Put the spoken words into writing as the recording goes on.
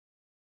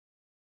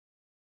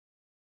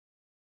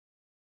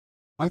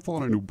I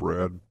thought I knew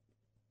Brad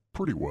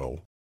pretty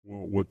well.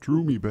 Well, what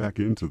drew me back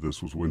into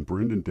this was when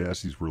Brendan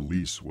Dassey's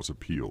release was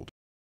appealed.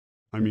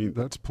 I mean,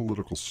 that's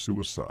political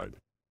suicide.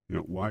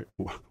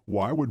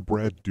 Why would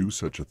Brad do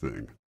such a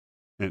thing?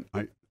 And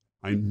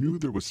I knew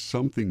there was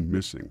something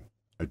missing.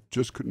 I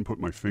just couldn't put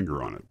my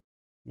finger on it.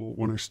 Well,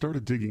 when I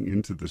started digging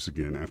into this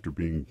again after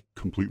being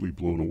completely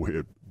blown away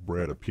at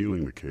Brad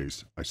appealing the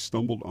case, I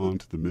stumbled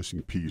onto the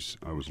missing piece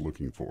I was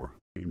looking for.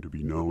 It came to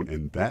be known,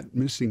 and that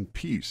missing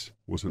piece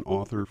was an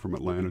author from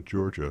Atlanta,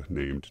 Georgia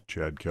named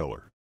Chad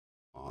Keller.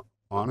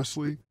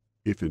 Honestly,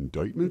 if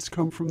indictments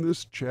come from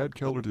this, Chad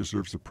Keller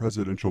deserves the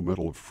Presidential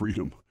Medal of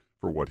Freedom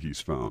for what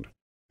he's found.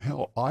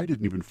 Hell, I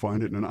didn't even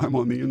find it, and I'm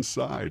on the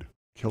inside.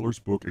 Keller's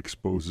book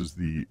exposes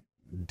the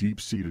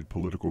deep-seated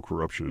political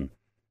corruption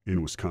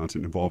in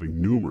Wisconsin involving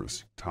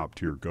numerous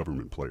top-tier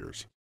government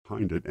players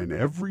behind it, and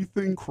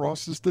everything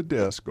crosses the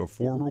desk of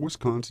former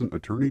Wisconsin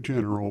Attorney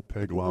General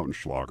Peg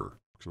Lautenschlager.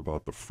 It's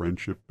about the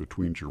friendship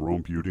between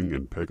Jerome Buting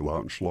and Peg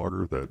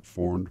Lautenschlager that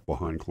formed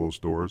behind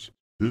closed doors.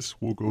 This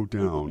will go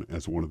down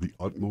as one of the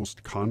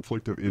utmost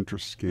conflict of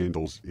interest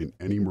scandals in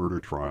any murder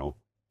trial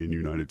in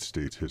United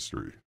States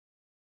history.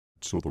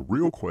 So the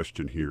real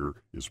question here,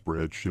 is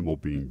Brad Schimmel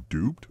being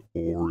duped,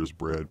 or is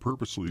Brad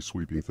purposely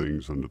sweeping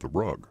things under the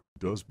rug?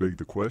 It does beg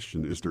the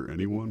question, is there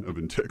anyone of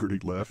integrity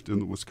left in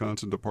the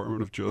Wisconsin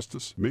Department of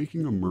Justice?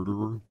 Making a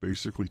Murderer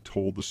basically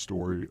told the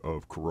story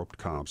of corrupt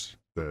cops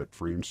that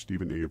framed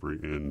Steven Avery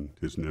and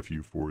his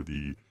nephew for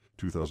the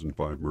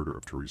 2005 murder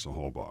of Teresa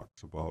Halbach.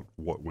 It's about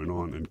what went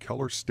on, and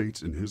Keller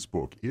states in his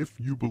book,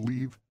 if you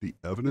believe the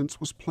evidence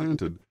was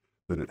planted,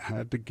 then it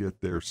had to get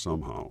there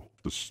somehow,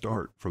 to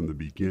start from the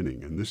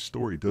beginning. And this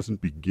story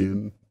doesn't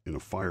begin in a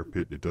fire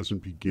pit. It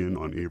doesn't begin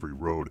on Avery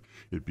Road.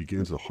 It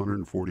begins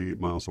 148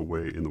 miles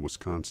away in the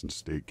Wisconsin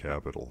state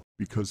capitol.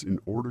 Because in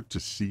order to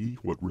see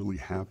what really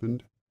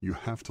happened, you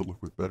have to look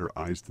with better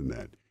eyes than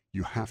that.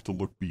 You have to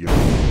look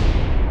beyond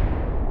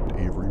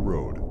Avery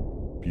Road,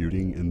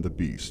 Buting and the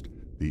Beast,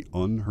 the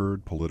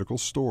unheard political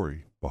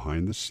story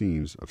behind the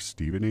scenes of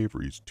Steven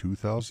Avery's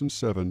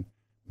 2007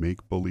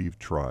 make-believe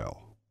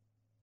trial.